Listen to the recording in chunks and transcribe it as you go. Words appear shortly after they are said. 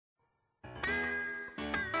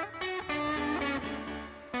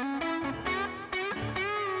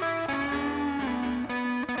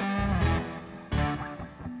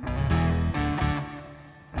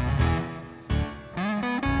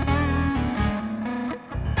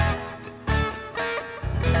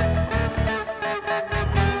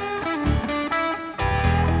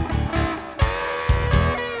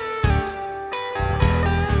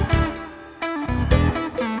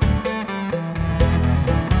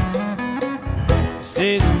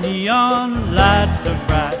Say the neon lights are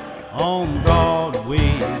bright on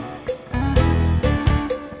Broadway.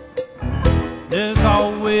 There's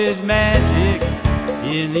always magic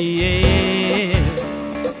in the air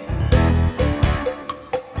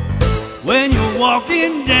when you're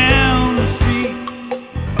walking down the street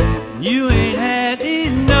and you ain't had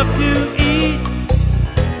enough to eat.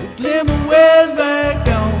 The glimmer wears back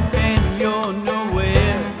off and you're nowhere.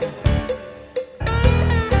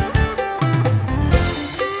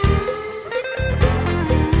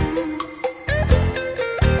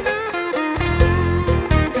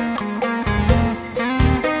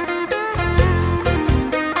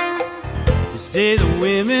 They say the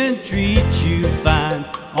women treat you fine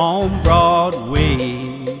on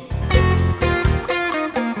Broadway.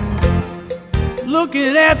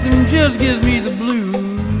 Looking at them just gives me the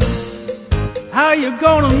blues. How you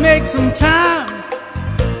gonna make some time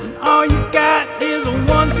when all you got is a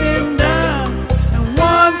 1-cent dime, and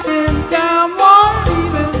 1-cent dime won't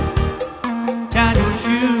even tie your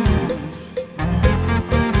shoes.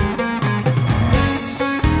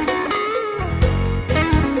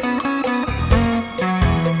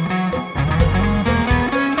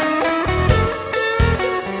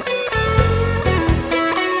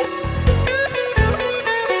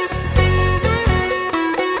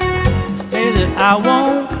 I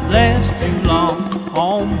won't last too long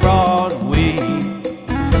on Broadway.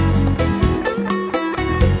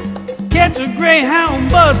 Catch a Greyhound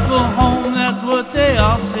bus for home, that's what they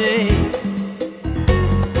all say.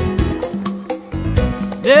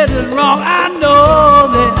 They're just wrong, I know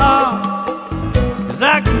they are, 'cause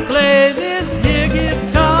I can play this here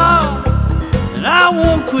guitar, and I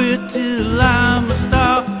won't quit till I'm a star.